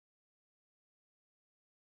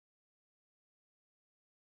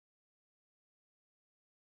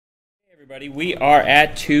Everybody, we are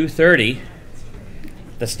at 2:30,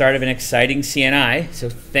 the start of an exciting CNI, so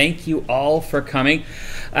thank you all for coming.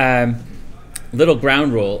 Little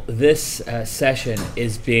ground rule, this session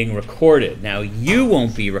is being recorded. Now, you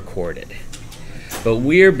won't be recorded, but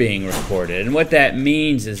we're being recorded, and what that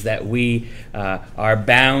means is that we are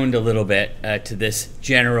bound a little bit to this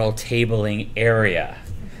general tabling area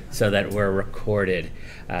so that we're recorded.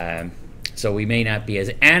 So we may not be as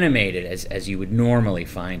animated as you would normally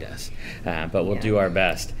find us, but we'll do our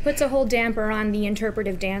best. Puts a whole damper on the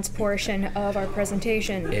interpretive dance portion of our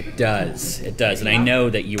presentation. It does, and I know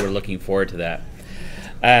that you were looking forward to that.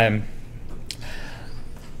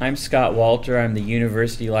 I'm Scott Walter. I'm the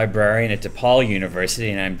University Librarian at DePaul University,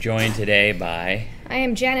 and I'm joined today by... I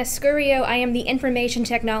am Janice Scurio. I am the Information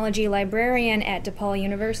Technology Librarian at DePaul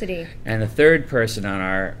University. And the third person on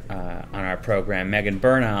our program, Megan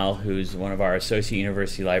Bernal, who's one of our Associate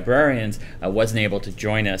University Librarians, wasn't able to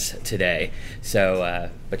join us today, so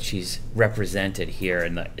but she's represented here,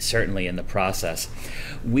 certainly in the process.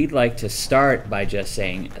 We'd like to start by just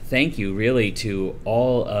saying thank you, really, to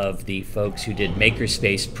all of the folks who did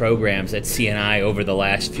makerspace programs at CNI over the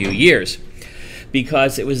last few years,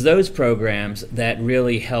 because it was those programs that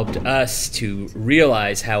really helped us to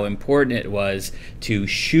realize how important it was to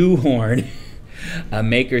shoehorn a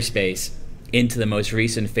makerspace into the most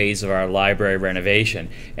recent phase of our library renovation.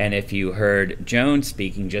 And if you heard Joan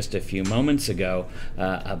speaking just a few moments ago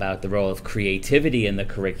about the role of creativity in the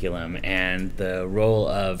curriculum and the role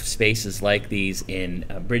of spaces like these in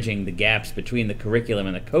bridging the gaps between the curriculum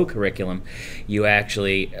and the co-curriculum, you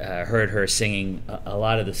actually heard her singing a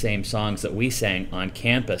lot of the same songs that we sang on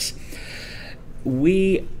campus.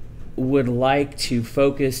 We would like to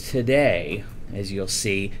focus today, as you'll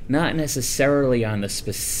see, not necessarily on the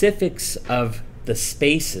specifics of the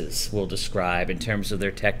spaces we'll describe in terms of their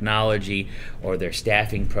technology or their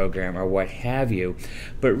staffing program or what have you,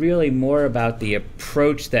 but really more about the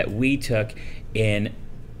approach that we took in,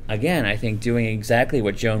 again, I think doing exactly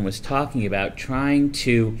what Joan was talking about, trying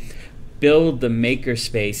to build the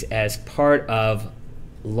makerspace as part of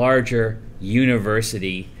larger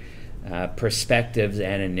university perspectives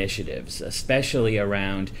and initiatives, especially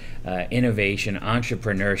around innovation,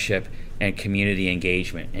 entrepreneurship, and community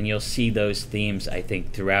engagement. And you'll see those themes, I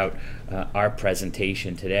think, throughout our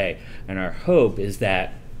presentation today. And our hope is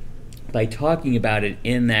that by talking about it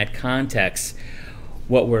in that context,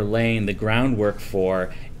 what we're laying the groundwork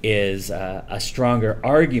for is a stronger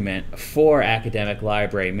argument for academic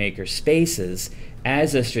library maker spaces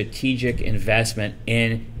as a strategic investment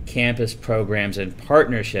in campus programs and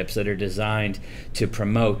partnerships that are designed to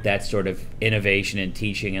promote that sort of innovation in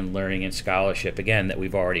teaching and learning and scholarship, again, that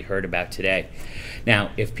we've already heard about today. Now,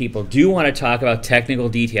 if people do want to talk about technical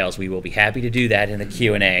details, we will be happy to do that in the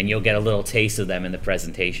Q&A, and you'll get a little taste of them in the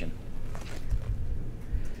presentation.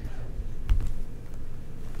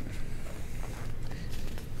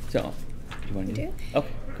 So, you want to do? Okay,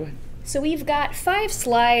 go ahead. So we've got 5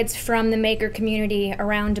 slides from the maker community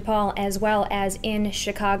around DePaul as well as in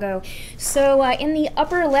Chicago. So in the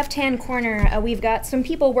upper left-hand corner, we've got some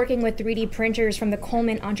people working with 3D printers from the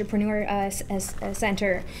Coleman Entrepreneur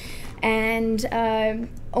Center. And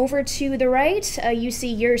over to the right, you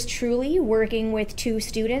see yours truly working with 2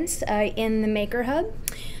 students in the Maker Hub.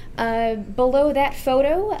 Below that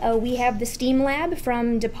photo, we have the STEAM Lab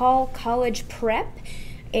from DePaul College Prep,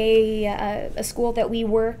 a school that we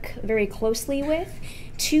work very closely with.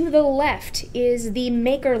 To the left is the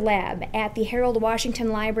Maker Lab at the Harold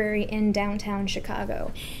Washington Library in downtown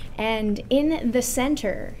Chicago. And in the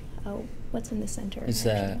center, what's in the center? It's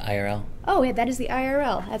the IRL. Oh, yeah, that is the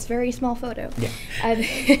IRL. That's a very small photo. Yeah.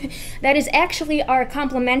 That is actually our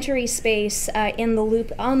complementary space on the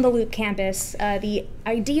Loop campus, the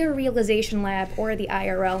Idea Realization Lab, or the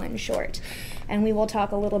IRL in short. And we will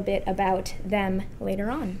talk a little bit about them later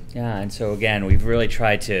on. Yeah, and so again, we've really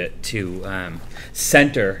tried to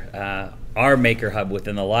center our Maker Hub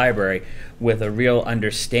within the library with a real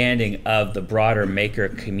understanding of the broader maker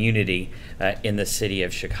community in the city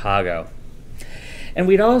of Chicago. And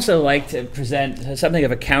we'd also like to present something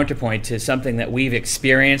of a counterpoint to something that we've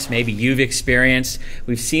experienced, maybe you've experienced.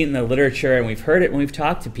 We've seen in the literature and we've heard it when we've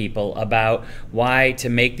talked to people about why to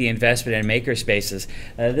make the investment in makerspaces.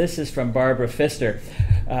 This is from Barbara Pfister.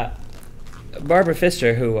 Barbara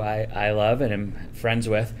Pfister, who I love and am friends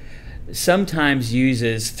with, sometimes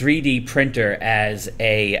uses 3D printer as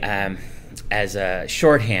a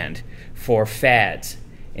shorthand for fads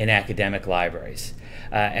in academic libraries.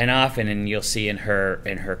 And often, and you'll see in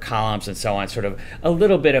her columns and so on, sort of a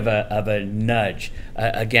little bit of a nudge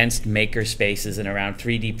against maker spaces and around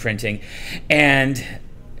 3D printing. And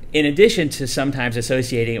in addition to sometimes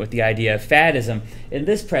associating it with the idea of faddism, in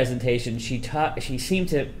this presentation she seemed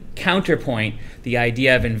to counterpoint the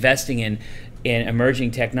idea of investing in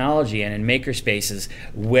emerging technology and in makerspaces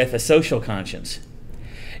with a social conscience.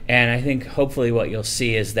 And I think hopefully what you'll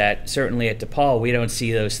see is that certainly at DePaul we don't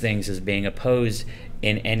see those things as being opposed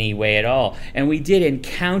in any way at all. And we did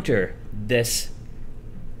encounter this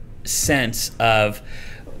sense of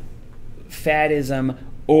faddism,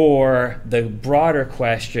 or the broader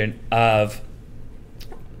question of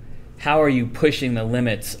how are you pushing the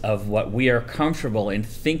limits of what we are comfortable in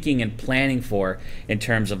thinking and planning for in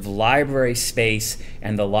terms of library space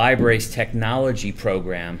and the library's technology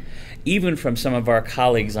program, even from some of our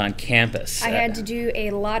colleagues on campus. I had to do a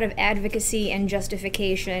lot of advocacy and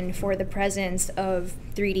justification for the presence of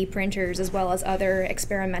 3D printers as well as other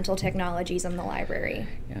experimental technologies in the library.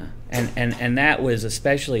 Yeah, and that was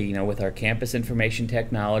especially, you know, with our campus information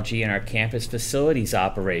technology and our campus facilities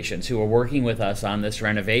operations who are working with us on this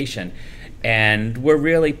renovation. And we're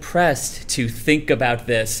really pressed to think about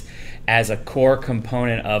this as a core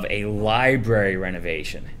component of a library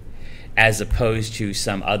renovation, as opposed to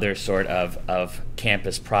some other sort of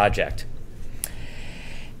campus project.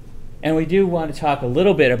 And we do want to talk a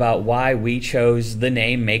little bit about why we chose the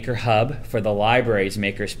name Maker Hub for the library's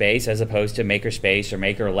makerspace as opposed to Makerspace or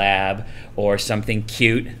Maker Lab or something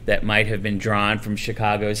cute that might have been drawn from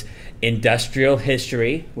Chicago's industrial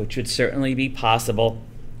history, which would certainly be possible.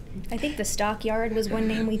 I think the stockyard was one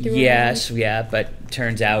name we threw Yes, around. yeah, but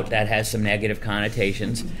turns out that has some negative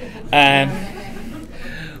connotations. But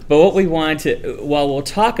what we want to, well, we'll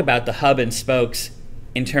talk about the hub and spokes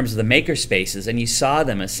in terms of the maker spaces, and you saw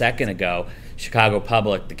them a second ago, Chicago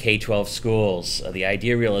Public, the K-12 schools, the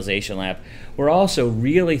Idea Realization Lab. We're also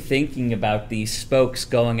really thinking about these spokes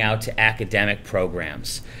going out to academic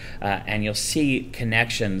programs. And you'll see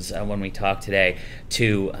connections when we talk today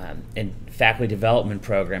to in faculty development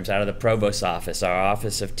programs out of the Provost's office, our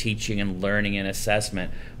Office of Teaching and Learning and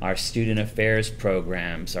Assessment, our Student Affairs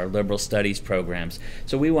programs, our Liberal Studies programs.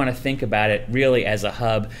 So we want to think about it really as a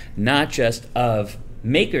hub, not just of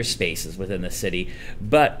maker spaces within the city,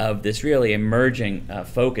 but of this really emerging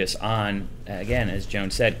focus on, again, as Joan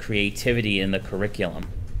said, creativity in the curriculum.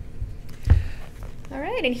 All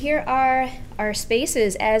right, and here are our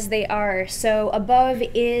spaces as they are. So above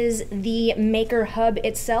is the Maker Hub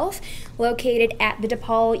itself, located at the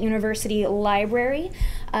DePaul University Library.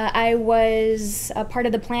 I was a part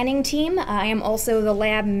of the planning team. I am also the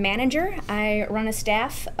lab manager. I run a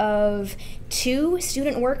staff of 2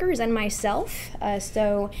 student workers and myself.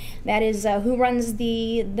 So that is who runs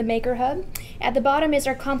the Maker Hub. At the bottom is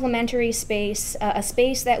our complementary space, a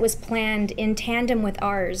space that was planned in tandem with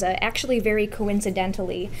ours, actually very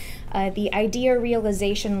coincidentally. The Idea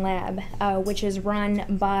Realization Lab, which is run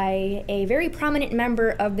by a very prominent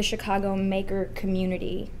member of the Chicago maker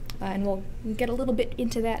community. And we'll get a little bit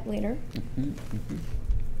into that later.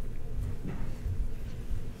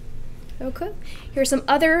 Okay, here's some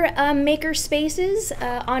other maker spaces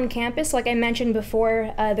on campus. Like I mentioned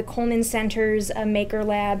before, the Coleman Center's Maker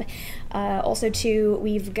Lab. Also, too,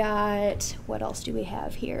 we've got, what else do we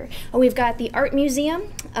have here? Oh, we've got the Art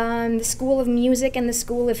Museum, the School of Music, and the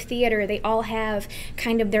School of Theater. They all have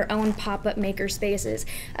kind of their own pop-up maker spaces.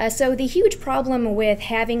 So the huge problem with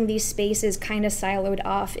having these spaces kind of siloed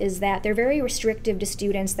off is that they're very restrictive to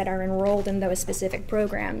students that are enrolled in those specific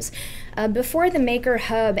programs. Before the Maker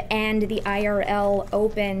Hub and the IRL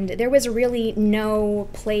opened, there was really no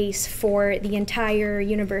place for the entire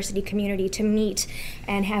university community to meet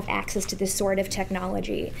and have access to this sort of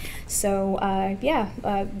technology. So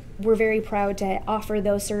we're very proud to offer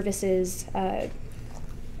those services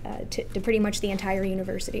to pretty much the entire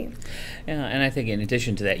university. Yeah, and I think in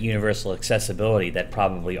addition to that universal accessibility that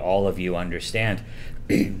probably all of you understand,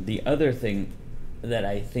 the other thing that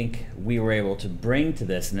I think we were able to bring to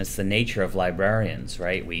this, and it's the nature of librarians,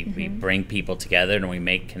 right? We bring people together and we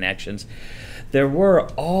make connections. There were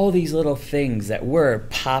all these little things that were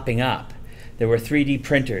popping up. There were 3D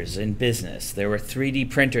printers in business. There were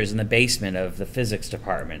 3D printers in the basement of the physics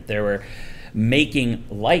department. There were making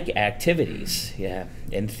like activities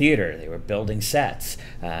in theater. They were building sets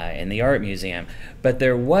in the art museum. But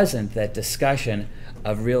there wasn't that discussion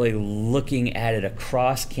of really looking at it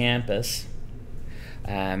across campus,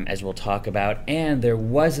 as we'll talk about, and there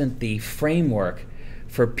wasn't the framework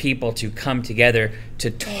for people to come together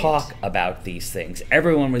to talk about these things.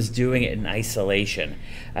 Everyone was doing it in isolation.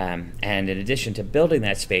 And in addition to building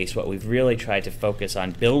that space, what we've really tried to focus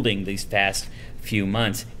on building these past few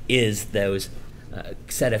months is those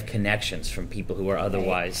set of connections from people who are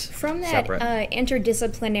otherwise from that separate.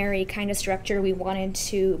 Interdisciplinary kind of structure, we wanted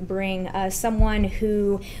to bring someone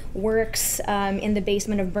who works in the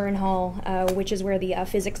basement of Burn Hall, which is where the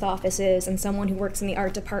physics office is, and someone who works in the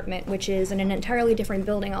art department, which is in an entirely different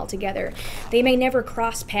building altogether. They may never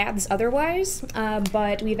cross paths otherwise,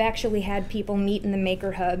 but we've actually had people meet in the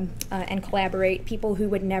Maker Hub and collaborate, people who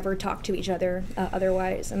would never talk to each other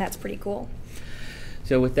otherwise, and that's pretty cool.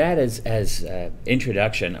 So with that as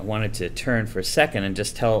introduction, I wanted to turn for a second and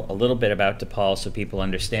just tell a little bit about DePaul so people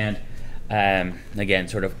understand, again,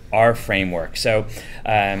 sort of our framework. So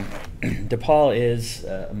DePaul is,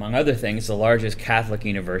 among other things, the largest Catholic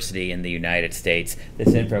university in the United States. This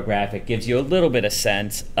infographic gives you a little bit of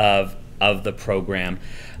sense of the program.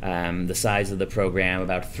 The size of the program,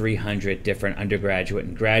 about 300 different undergraduate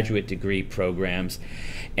and graduate degree programs,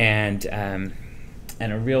 and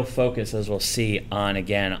a real focus, as we'll see, on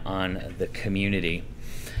the community.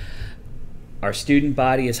 Our student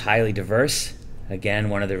body is highly diverse. Again,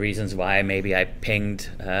 one of the reasons why maybe I pinged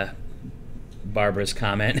Barbara's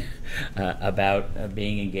comment about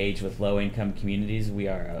being engaged with low-income communities. We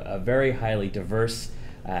are a very highly diverse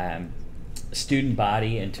student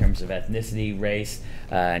body in terms of ethnicity, race,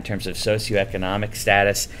 in terms of socioeconomic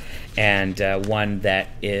status, and one that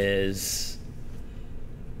is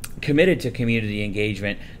committed to community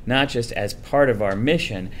engagement, not just as part of our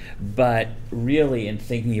mission, but really in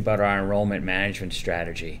thinking about our enrollment management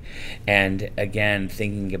strategy. And again,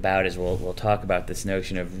 thinking about, as we'll talk about, this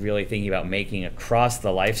notion of really thinking about making across the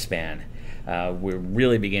lifespan. We're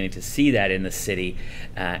really beginning to see that in the city,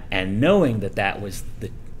 and knowing that was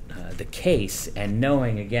the case, and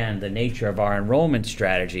knowing, again, the nature of our enrollment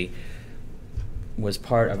strategy was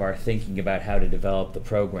part of our thinking about how to develop the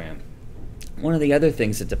program. One of the other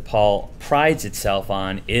things that DePaul prides itself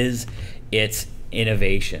on is its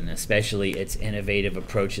innovation, especially its innovative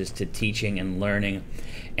approaches to teaching and learning,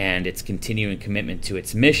 and its continuing commitment to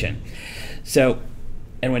its mission. So,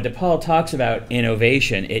 and when DePaul talks about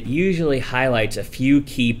innovation, it usually highlights a few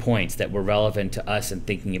key points that were relevant to us in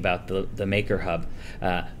thinking about the Maker Hub.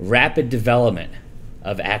 Rapid development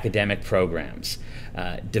of academic programs,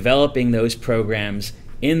 developing those programs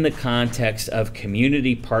in the context of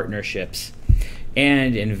community partnerships,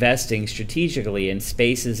 and investing strategically in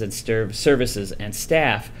spaces and services and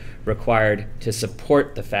staff required to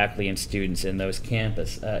support the faculty and students in those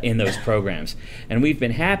programs. And we've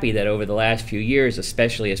been happy that over the last few years,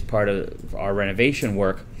 especially as part of our renovation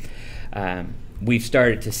work, we've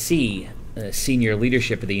started to see senior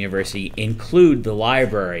leadership of the university include the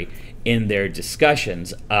library in their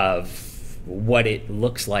discussions of what it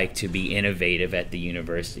looks like to be innovative at the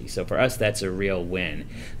university. So for us, that's a real win.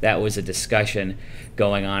 That was a discussion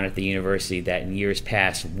going on at the university that in years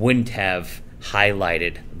past wouldn't have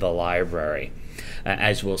highlighted the library.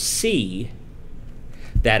 As we'll see,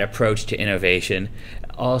 that approach to innovation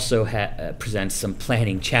also presents some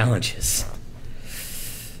planning challenges.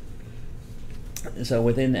 So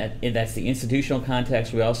within that's the institutional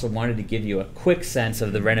context. We also wanted to give you a quick sense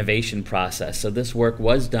of the renovation process. So this work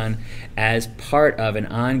was done as part of an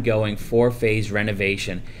ongoing 4-phase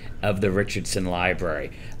renovation of the Richardson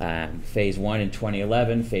Library. Phase 1 in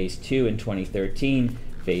 2011, Phase 2 in 2013,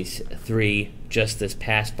 Phase 3 just this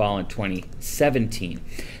past fall in 2017.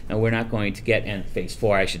 Now we're not going to get, and Phase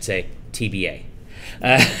 4 I should say, TBA.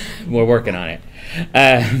 We're working on it.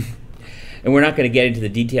 And we're not going to get into the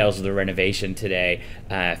details of the renovation today.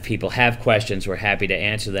 If people have questions, we're happy to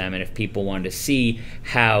answer them. And if people want to see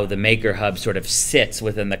how the Maker Hub sort of sits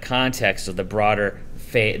within the context of the broader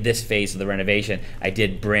this phase of the renovation, I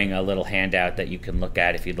did bring a little handout that you can look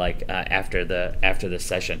at if you'd like after the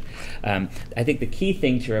session. I think the key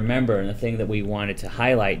thing to remember, and the thing that we wanted to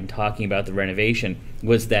highlight in talking about the renovation,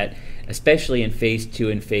 was that especially in Phase 2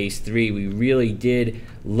 and Phase 3, we really did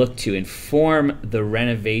look to inform the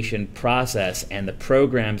renovation process and the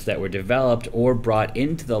programs that were developed or brought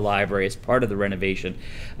into the library as part of the renovation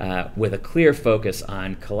with a clear focus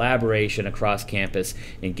on collaboration across campus,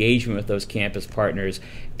 engagement with those campus partners,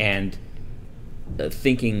 and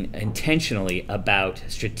thinking intentionally about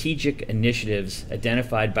strategic initiatives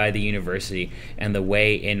identified by the university and the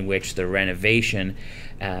way in which the renovation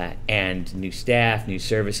and new staff, new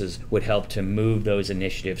services would help to move those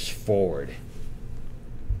initiatives forward.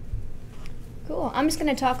 Cool. I'm just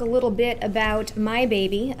going to talk a little bit about my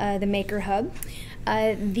baby, the Maker Hub.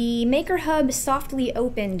 The Maker Hub softly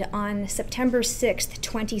opened on September 6th,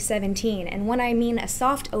 2017, and when I mean a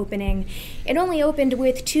soft opening, it only opened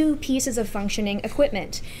with 2 pieces of functioning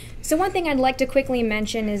equipment. So one thing I'd like to quickly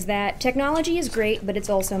mention is that technology is great, but it's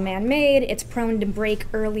also man-made. It's prone to break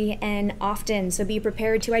early and often, so be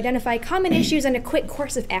prepared to identify common issues and a quick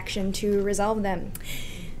course of action to resolve them.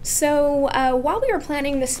 So while we were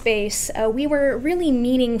planning the space, we were really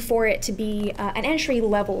meaning for it to be an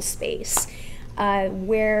entry-level space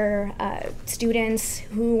where students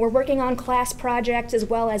who were working on class projects as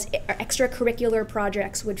well as extracurricular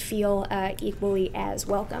projects would feel equally as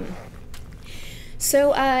welcome.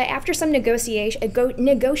 So after some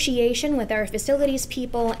negotiation with our facilities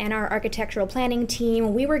people and our architectural planning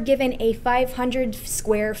team, we were given a 500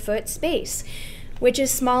 square foot space, which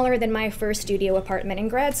is smaller than my first studio apartment in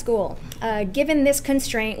grad school. Given this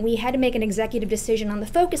constraint, we had to make an executive decision on the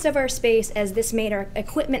focus of our space, as this made our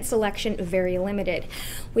equipment selection very limited.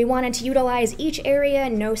 We wanted to utilize each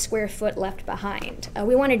area, no square foot left behind.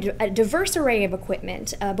 We wanted a diverse array of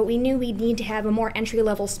equipment, but we knew we'd need to have a more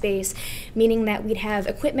entry-level space, meaning that we'd have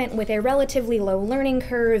equipment with a relatively low learning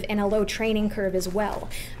curve and a low training curve as well.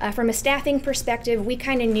 From a staffing perspective, we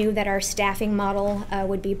kind of knew that our staffing model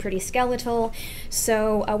would be pretty skeletal.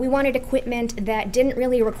 So we wanted equipment that didn't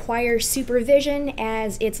really require supervision,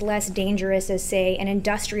 as it's less dangerous as, say, an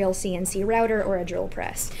industrial CNC router or a drill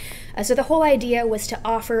press. So the whole idea was to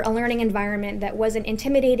offer a learning environment that wasn't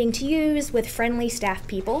intimidating to use, with friendly staff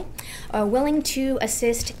people willing to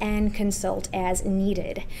assist and consult as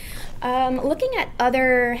needed. Looking at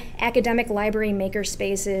other academic library maker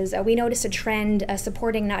spaces, we noticed a trend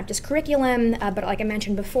supporting not just curriculum, but like I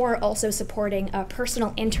mentioned before, also supporting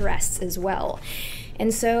personal interests as well.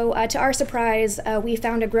 And so, to our surprise, we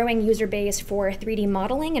found a growing user base for 3D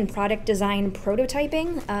modeling and product design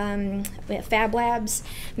prototyping. Fab Labs,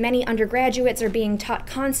 many undergraduates are being taught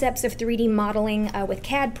concepts of 3D modeling with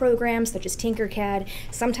CAD programs such as Tinkercad,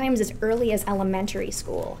 sometimes as early as elementary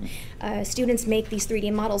school. Students make these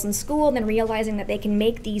 3D models in school, then realizing that they can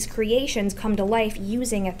make these creations come to life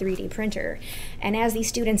using a 3D printer. And as these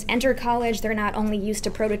students enter college, they're not only used to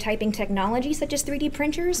prototyping technology such as 3D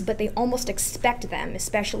printers, but they almost expect them,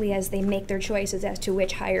 especially as they make their choices as to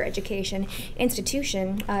which higher education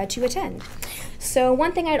institution to attend. So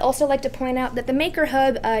one thing I'd also like to point out, that the Maker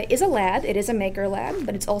Hub is a lab. It is a maker lab,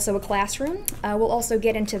 but it's also a classroom. We'll also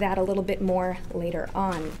get into that a little bit more later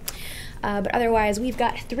on. But otherwise, we've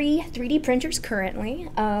got 3 3D printers currently,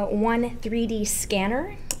 1 3D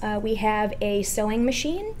scanner. We have a sewing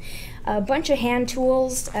machine, a bunch of hand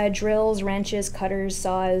tools, drills, wrenches, cutters,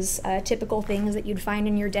 saws, typical things that you'd find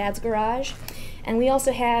in your dad's garage. And we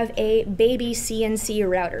also have a baby CNC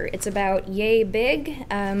router. It's about yay big.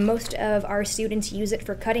 Most of our students use it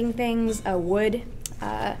for cutting things, wood.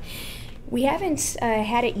 We haven't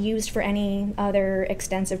had it used for any other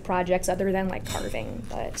extensive projects other than like carving,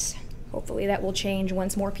 but hopefully that will change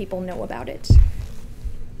once more people know about it.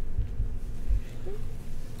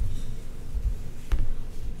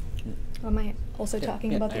 Am I also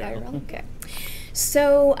talking about the IRL? Okay.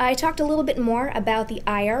 So I talked a little bit more about the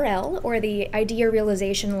IRL, or the Idea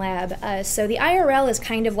Realization Lab. So the IRL is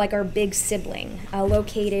kind of like our big sibling,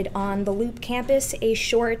 located on the Loop campus, a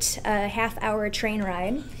short half-hour train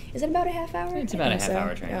ride. Is it about a half hour? It's about a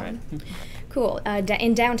half-hour train ride. Cool,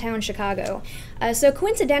 in downtown Chicago. So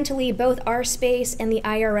coincidentally, both our space and the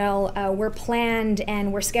IRL were planned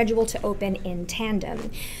and were scheduled to open in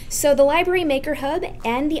tandem. So the Library Maker Hub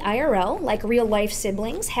and the IRL, like real-life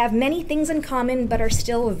siblings, have many things in common but are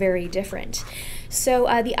still very different. So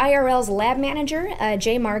the IRL's lab manager,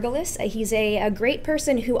 Jay Margulis, he's a great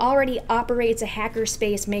person who already operates a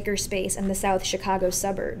hackerspace, makerspace in the South Chicago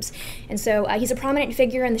suburbs. And so he's a prominent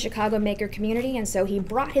figure in the Chicago maker community, and so he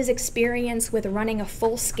brought his experience with running a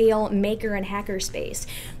full-scale maker and hackerspace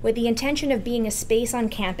with the intention of being a space on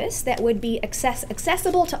campus that would be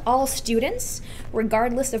accessible to all students,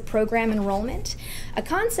 regardless of program enrollment, a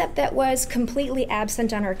concept that was completely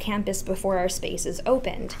absent on our campus before our spaces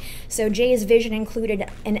opened. So Jay's vision included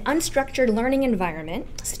an unstructured learning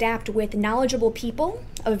environment staffed with knowledgeable people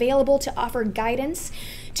available to offer guidance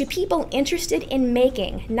to people interested in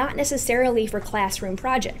making, not necessarily for classroom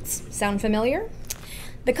projects. Sound familiar?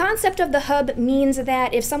 The concept of the hub means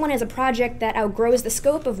that if someone has a project that outgrows the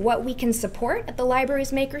scope of what we can support at the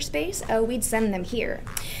library's makerspace, we'd send them here.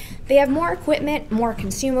 They have more equipment, more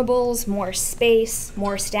consumables, more space,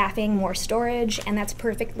 more staffing, more storage, and that's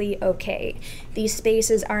perfectly okay. These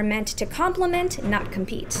spaces are meant to complement, not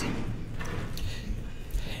compete.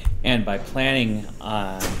 And by planning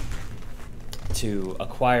to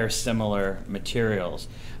acquire similar materials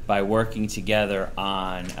by working together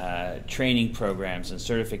on training programs and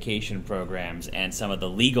certification programs and some of the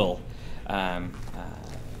legal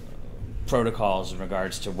protocols in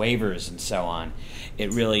regards to waivers and so on.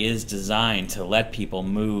 It really is designed to let people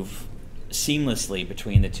move seamlessly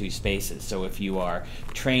between the two spaces. So if you are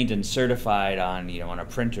trained and certified on, on a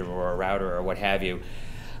printer or a router or what have you,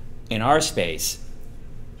 in our space,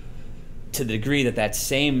 to the degree that that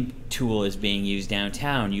same tool is being used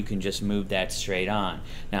downtown, you can just move that straight on.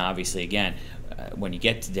 Now, obviously, again, when you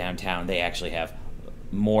get to downtown, they actually have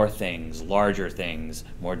more things, larger things,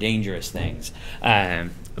 more dangerous things.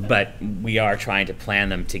 But we are trying to plan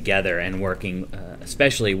them together and working,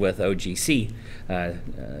 especially with OGC,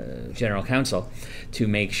 General Counsel, to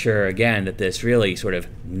make sure, again, that this really sort of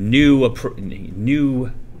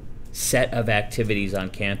new set of activities on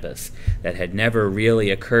campus that had never really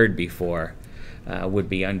occurred before would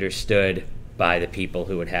be understood by the people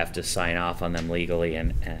who would have to sign off on them legally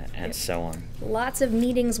and so on. Lots of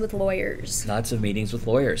meetings with lawyers. Lots of meetings with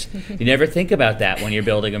lawyers. You never think about that when you're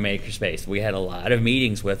building a makerspace. We had a lot of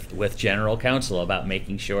meetings with General Counsel about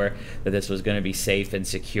making sure that this was going to be safe and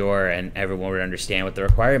secure and everyone would understand what the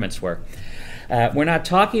requirements were. We're not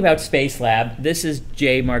talking about Space Lab. This is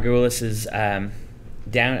Jay Margulis's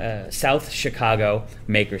South Chicago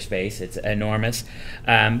makerspace. It's enormous,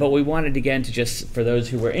 but we wanted again to just, for those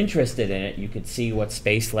who were interested in it, you could see what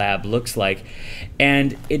Space Lab looks like,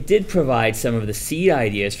 and it did provide some of the seed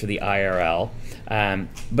ideas for the IRL.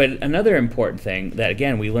 But another important thing that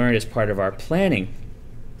again we learned as part of our planning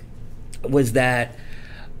was that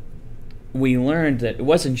we learned that it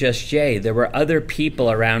wasn't just Jay. There were other people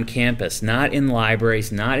around campus, not in libraries,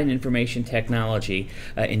 not in information technology,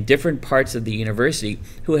 in different parts of the university,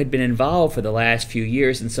 who had been involved for the last few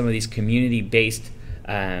years in some of these community-based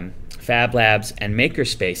fab labs and maker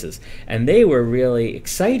spaces. And they were really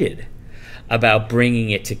excited about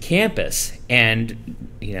bringing it to campus. And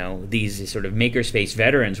these sort of makerspace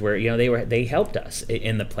veterans were, they helped us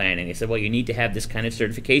in the planning. They said, well, you need to have this kind of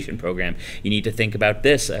certification program. You need to think about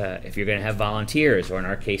this if you're going to have volunteers, or in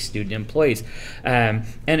our case, student employees. And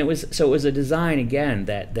it was a design, again,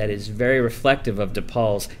 that is very reflective of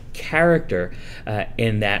DePaul's character,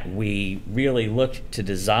 in that we really looked to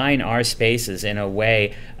design our spaces in a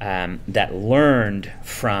way that learned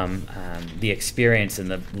from the experience in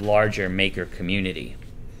the larger maker community.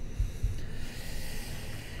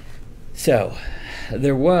 So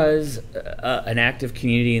there was an active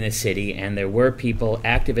community in the city, and there were people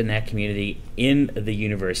active in that community in the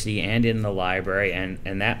university and in the library,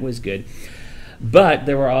 and that was good. But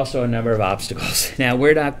there were also a number of obstacles. Now,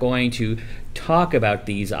 we're not going to talk about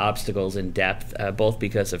these obstacles in depth, both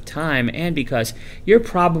because of time and because you're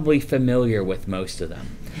probably familiar with most of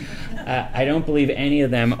them. I don't believe any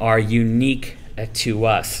of them are unique to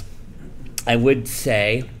us. I would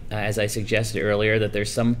say, as I suggested earlier, that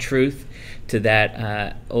there's some truth to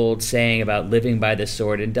that old saying about living by the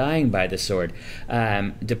sword and dying by the sword.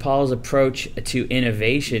 DePaul's approach to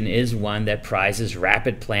innovation is one that prizes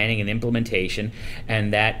rapid planning and implementation,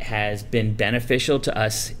 and that has been beneficial to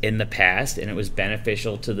us in the past, and it was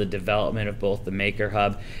beneficial to the development of both the Maker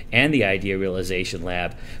Hub and the Idea Realization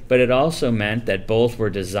Lab. But it also meant that both were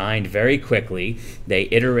designed very quickly. They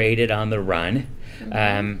iterated on the run.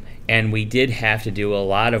 And we did have to do a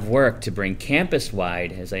lot of work to bring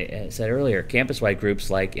campus-wide, as I said earlier, campus-wide groups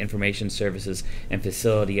like information services and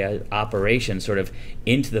facility operations sort of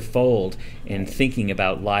into the fold in thinking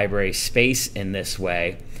about library space in this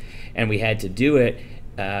way. And we had to do it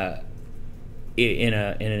in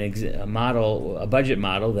a budget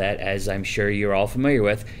model that, as I'm sure you're all familiar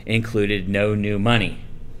with, included no new money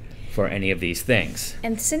for any of these things.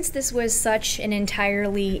 And since this was such an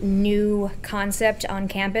entirely new concept on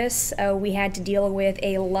campus, we had to deal with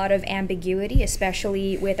a lot of ambiguity,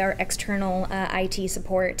 especially with our external IT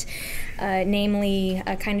support, namely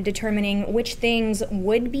kind of determining which things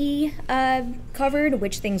would be covered,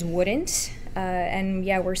 which things wouldn't. And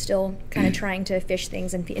yeah, we're still kind of trying to fish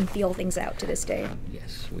things and feel things out to this day.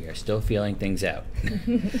 Yes, we are still feeling things out.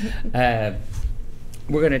 We're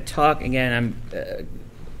going to talk, again, I'm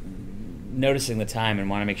noticing the time and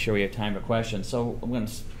want to make sure we have time for questions. So I'm going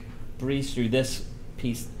to breeze through this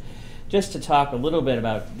piece just to talk a little bit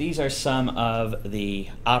about, these are some of the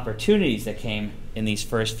opportunities that came in these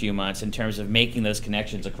first few months in terms of making those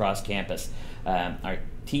connections across campus. Our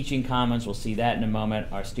teaching commons, we'll see that in a moment,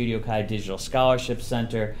 our Studio Kai Digital Scholarship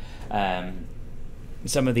Center,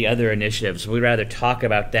 some of the other initiatives. We'd rather talk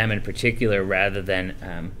about them in particular rather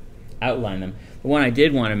than outline them. The one I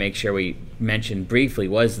did want to make sure we mentioned briefly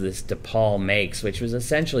was this DePaul Makes, which was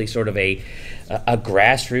essentially sort of a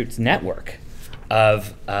grassroots network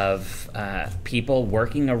of people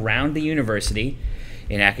working around the university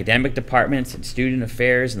in academic departments and student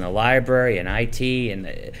affairs and the library and IT,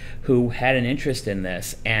 and who had an interest in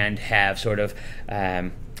this and have sort of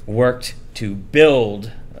worked to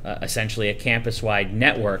build essentially a campus-wide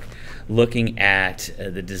network looking at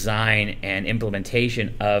the design and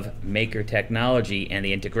implementation of maker technology and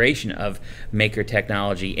the integration of maker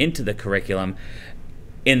technology into the curriculum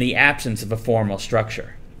in the absence of a formal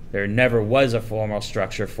structure. There never was a formal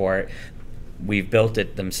structure for it. We've built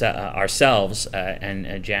it ourselves,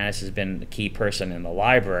 and Janice has been the key person in the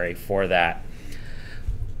library for that.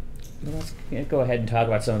 Let's go ahead and talk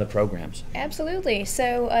about some of the programs. Absolutely.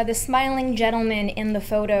 So the smiling gentleman in the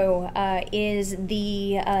photo is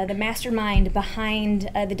the mastermind behind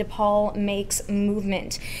the DePaul Makes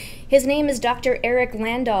movement. His name is Dr. Eric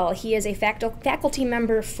Landau. He is a faculty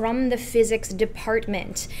member from the physics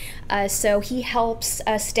department. So he helps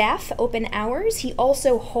staff open hours. He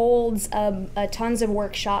also holds tons of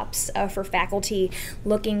workshops for faculty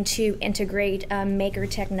looking to integrate maker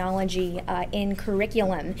technology in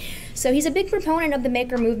curriculum. So he's a big proponent of the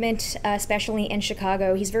maker movement, especially in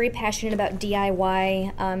Chicago. He's very passionate about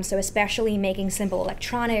DIY, so especially making simple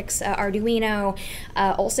electronics, Arduino.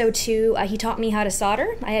 Also, too, he taught me how to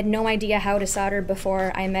solder. I had no idea how to solder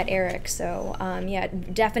before I met Eric, so yeah,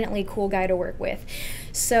 definitely cool guy to work with.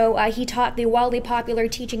 So he taught the wildly popular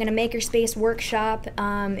Teaching in a Makerspace workshop,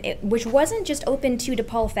 which wasn't just open to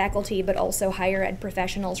DePaul faculty, but also higher ed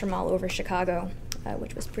professionals from all over Chicago,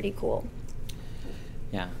 which was pretty cool.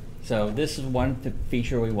 Yeah, so this is one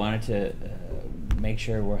feature we wanted to make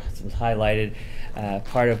sure was highlighted.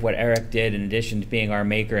 Part of what Eric did, in addition to being our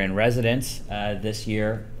maker in residence this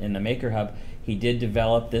year in the Maker Hub, he did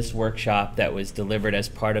develop this workshop that was delivered as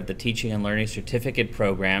part of the Teaching and Learning Certificate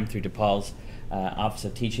Program through DePaul's Office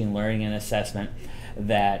of Teaching, Learning, and Assessment.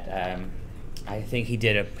 That I think he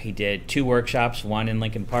did 2 workshops, one in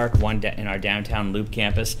Lincoln Park, one in our downtown Loop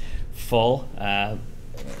campus, full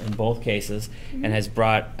in both cases, and has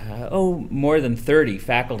brought more than 30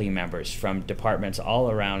 faculty members from departments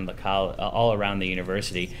all around the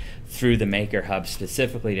university through the Maker Hub,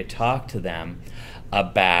 specifically to talk to them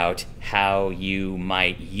about how you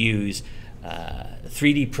might use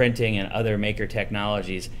 3D printing and other maker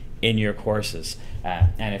technologies in your courses.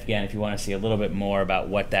 And again, if you want to see a little bit more about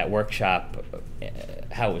what that workshop,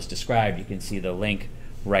 how it was described, you can see the link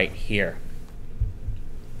right here.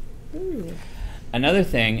 Ooh. Another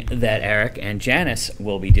thing that Eric and Janice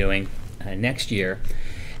will be doing next year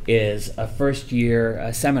is a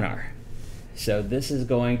first-year seminar. So this is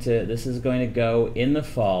going to go in the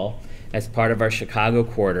fall as part of our Chicago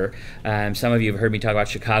Quarter. Some of you have heard me talk about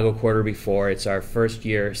Chicago Quarter before. It's our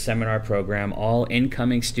first-year seminar program. All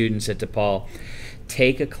incoming students at DePaul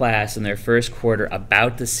take a class in their first quarter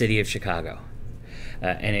about the city of Chicago.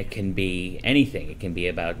 And it can be anything. It can be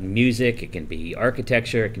about music, it can be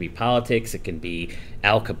architecture, it can be politics, it can be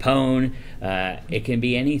Al Capone, it can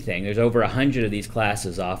be anything. There's over 100 of these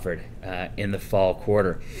classes offered in the fall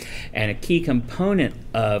quarter. And a key component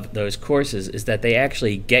of those courses is that they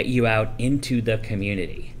actually get you out into the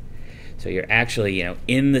community. So you're actually,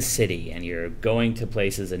 in the city, and you're going to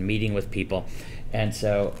places and meeting with people. And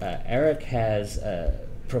so Eric has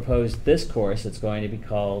proposed this course. It's going to be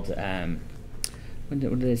called what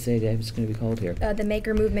did I say that it's going to be called here? The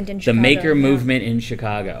Maker Movement in Chicago. The Maker Movement in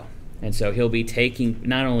Chicago. And so he'll be taking,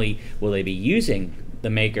 not only will they be using the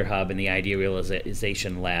Maker Hub and the Idea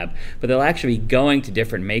Realization Lab, but they'll actually be going to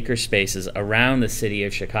different maker spaces around the city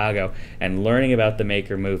of Chicago and learning about the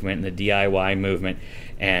Maker Movement and the DIY movement,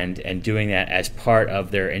 and doing that as part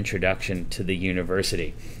of their introduction to the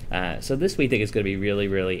university. So this we think is going to be really,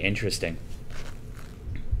 really interesting.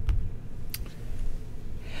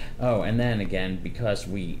 Oh, and then again, because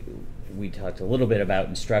we talked a little bit about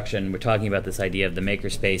instruction, we're talking about this idea of the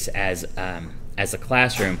makerspace as a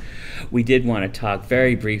classroom. We did want to talk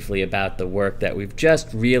very briefly about the work that we've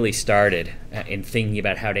just really started in thinking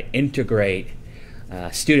about how to integrate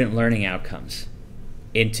student learning outcomes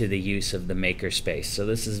into the use of the makerspace. So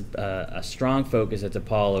this is a strong focus at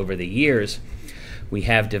DePaul over the years. We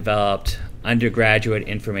have developed undergraduate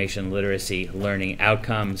information literacy learning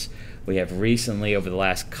outcomes. We have recently, over the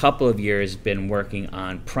last couple of years, been working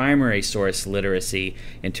on primary source literacy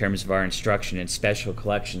in terms of our instruction in special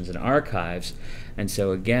collections and archives. And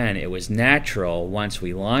so again, it was natural, once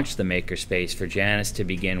we launched the Makerspace, for Janice to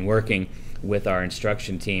begin working with our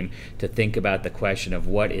instruction team to think about the question of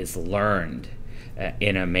what is learned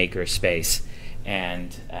in a makerspace.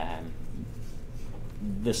 And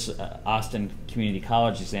this Austin Community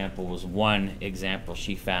College example was one example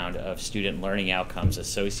she found of student learning outcomes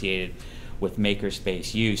associated with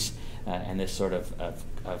makerspace use. and this sort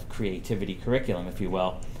of creativity curriculum, if you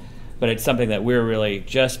will. But it's something that we're really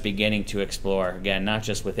just beginning to explore, again, not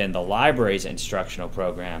just within the library's instructional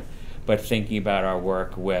program, but thinking about our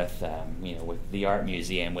work with, with the Art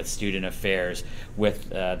Museum, with Student Affairs, with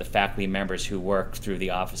the faculty members who work through the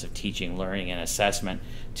Office of Teaching, Learning, and Assessment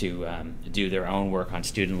to do their own work on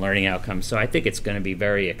student learning outcomes. So I think it's going to be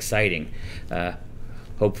very exciting,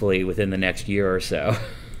 hopefully within the next year or so.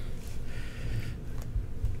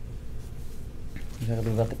 You talk a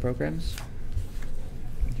little about the programs?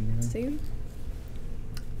 Sue?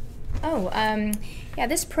 Oh, yeah,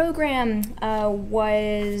 this program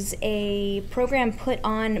was a program put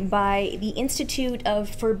on by the Institute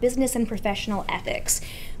for Business and Professional Ethics,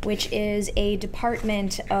 which is a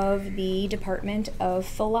department of the Department of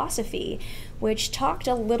Philosophy, which talked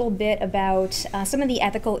a little bit about some of the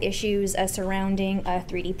ethical issues surrounding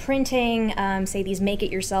 3D printing, say these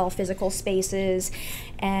make-it-yourself physical spaces,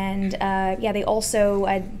 and yeah, they also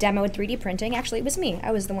demoed 3D printing. Actually, it was me.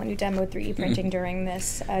 I was the one who demoed 3D printing during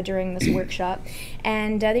this workshop,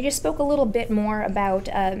 and they just spoke a little bit more about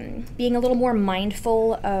being a little more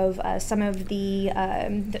mindful of some of the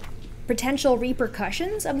potential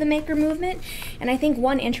repercussions of the maker movement. And I think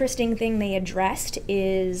one interesting thing they addressed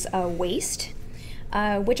is waste,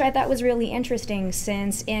 which I thought was really interesting,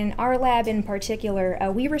 since in our lab in particular,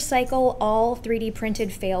 we recycle all 3D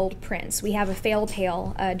printed failed prints. We have a fail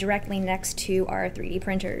pail directly next to our 3D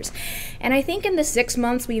printers. And I think in the 6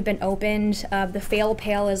 months we've been opened, the fail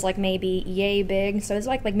pail is like maybe yay big. So it's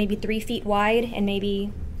like maybe 3 feet wide and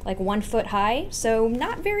maybe like 1 foot high, so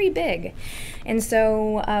not very big. And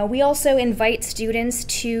so we also invite students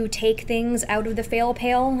to take things out of the fail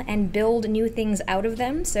pail and build new things out of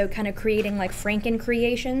them, so kind of creating like Franken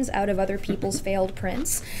creations out of other people's failed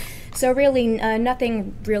prints. So really,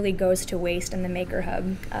 nothing really goes to waste in the Maker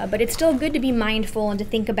Hub, but it's still good to be mindful and to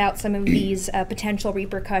think about some of these potential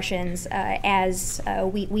repercussions as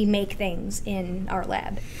we make things in our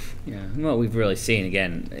lab. Yeah, and what we've really seen,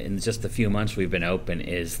 again, in just the few months we've been open,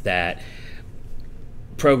 is that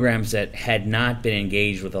programs that had not been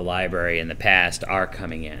engaged with the library in the past are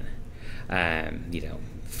coming in.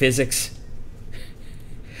 Physics,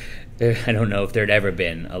 I don't know if there'd ever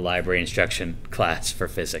been a library instruction class for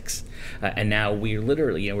physics. And now we're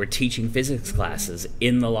literally, we're teaching physics classes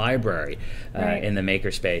in the library, right, in the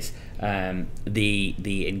makerspace.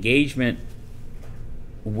 The engagement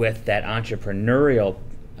with that entrepreneurial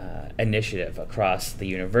initiative across the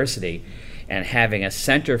university, and having a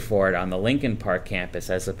center for it on the Lincoln Park campus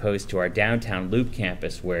as opposed to our downtown Loop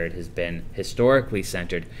campus where it has been historically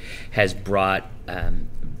centered, has brought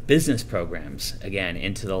business programs again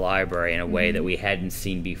into the library in a way that we hadn't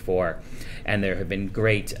seen before. And there have been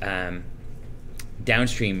great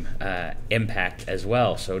downstream impact as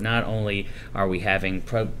well. So not only are we having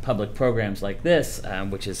public programs like this,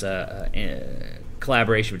 which is a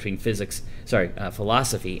collaboration between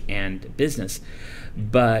philosophy and business,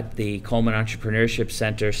 but the Coleman Entrepreneurship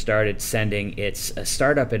Center started sending its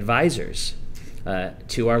startup advisors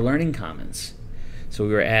to our Learning Commons. So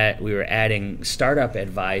we were adding startup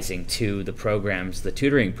advising to the programs, the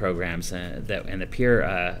tutoring programs, and the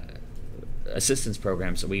peer assistance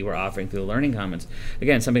programs that we were offering through the Learning Commons.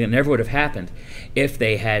 Again, something that never would have happened if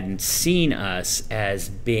they hadn't seen us as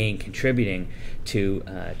being contributing to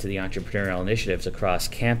the entrepreneurial initiatives across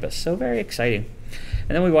campus. So very exciting.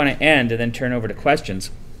 And then we want to end and then turn over to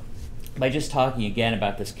questions by just talking again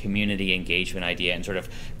about this community engagement idea and sort of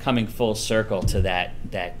coming full circle to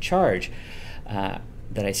that charge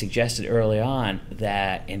that I suggested early on,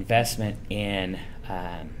 that investment in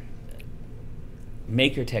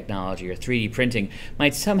maker technology or 3D printing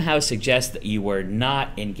might somehow suggest that you were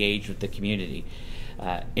not engaged with the community.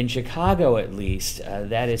 In Chicago, at least,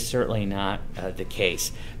 that is certainly not the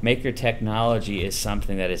case. Maker technology is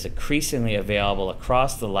something that is increasingly available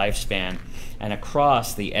across the lifespan and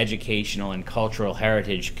across the educational and cultural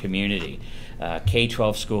heritage community.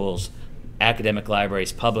 K-12 schools, academic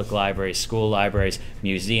libraries, public libraries, school libraries,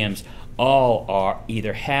 museums, all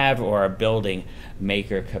either have or are building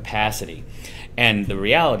maker capacity. And the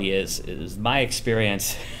reality is my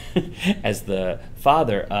experience as the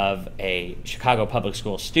father of a Chicago public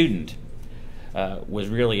school student was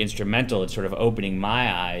really instrumental in sort of opening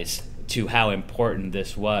my eyes to how important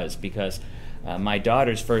this was, because my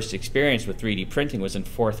daughter's first experience with 3D printing was in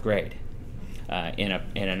 4th grade in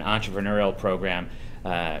an entrepreneurial program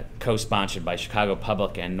co-sponsored by Chicago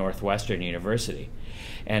Public and Northwestern University.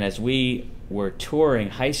 And as we were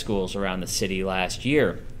touring high schools around the city last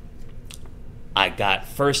year, I got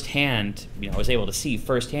firsthand, I was able to see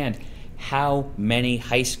firsthand how many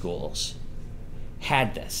high schools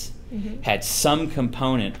had this. had some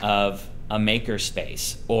component of a maker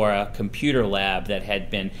space or a computer lab that had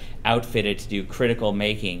been outfitted to do critical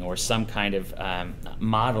making or some kind of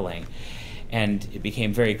modeling. And it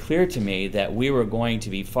became very clear to me that we were going to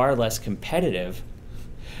be far less competitive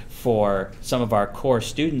for some of our core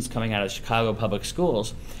students coming out of Chicago public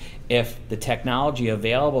schools if the technology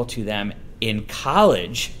available to them in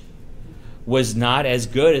college was not as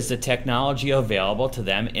good as the technology available to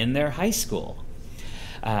them in their high school.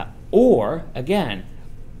 Or, again,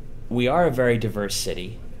 we are a very diverse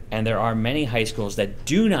city, and there are many high schools that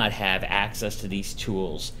do not have access to these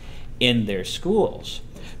tools in their schools.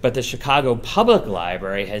 But the Chicago Public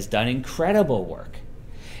Library has done incredible work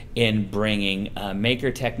in bringing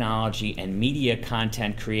maker technology and media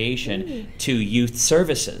content creation to youth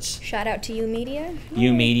services. Shout out to UMedia.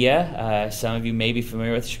 UMedia, some of you may be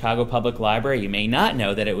familiar with the Chicago Public Library. You may not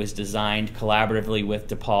know that it was designed collaboratively with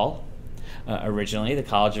DePaul. Originally, the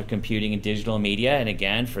College of Computing and Digital Media, and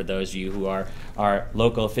again, for those of you who are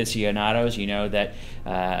local aficionados, you know that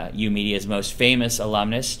UMedia's most famous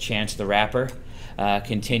alumnus, Chance the Rapper,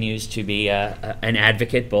 continues to be an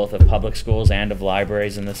advocate both of public schools and of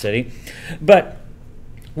libraries in the city. But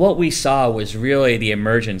what we saw was really the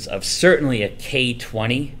emergence of certainly a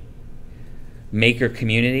K-20 maker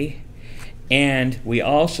community. And we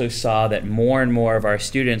also saw that more and more of our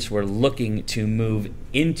students were looking to move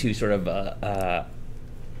into sort of a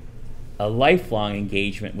lifelong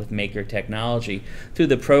engagement with maker technology through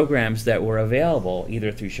the programs that were available,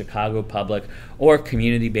 either through Chicago Public or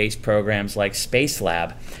community-based programs like Space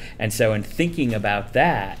Lab. And so in thinking about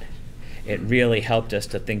that, it really helped us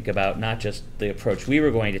to think about not just the approach we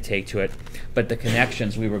were going to take to it, but the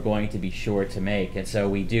connections we were going to be sure to make. And so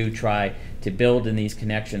we do try to build in these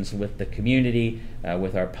connections with the community,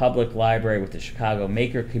 with our public library, with the Chicago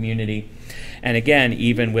maker community. And again,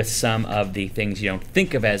 even with some of the things you don't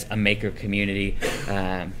think of as a maker community,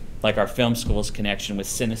 like our film school's connection with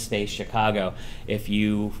CineSpace Chicago. If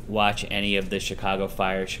you watch any of the Chicago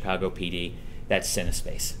Fire, Chicago PD, that's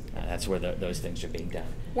CineSpace. That's where those things are being done.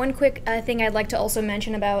 One quick thing I'd like to also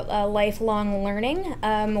mention about lifelong learning.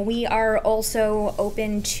 We are also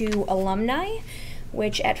open to alumni,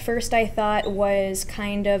 which at first I thought was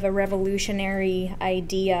kind of a revolutionary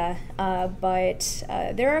idea, but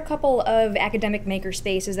there are a couple of academic maker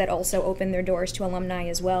spaces that also open their doors to alumni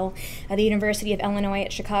as well. The University of Illinois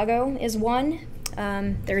at Chicago is one.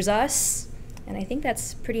 There's us. And I think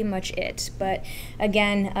that's pretty much it. But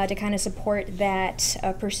again, to kind of support that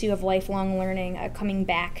pursuit of lifelong learning, coming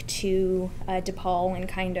back to DePaul and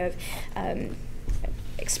kind of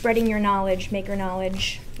spreading your knowledge, maker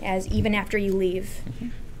knowledge, as even after you leave.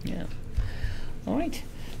 Yeah. All right.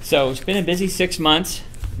 So it's been a busy 6 months,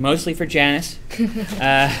 mostly for Janice.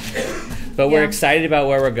 But we're excited about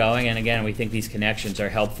where we're going, and again, we think these connections are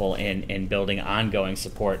helpful in building ongoing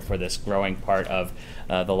support for this growing part of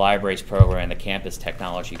the libraries program and the campus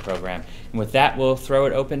technology program. And with that, we'll throw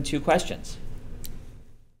it open to questions.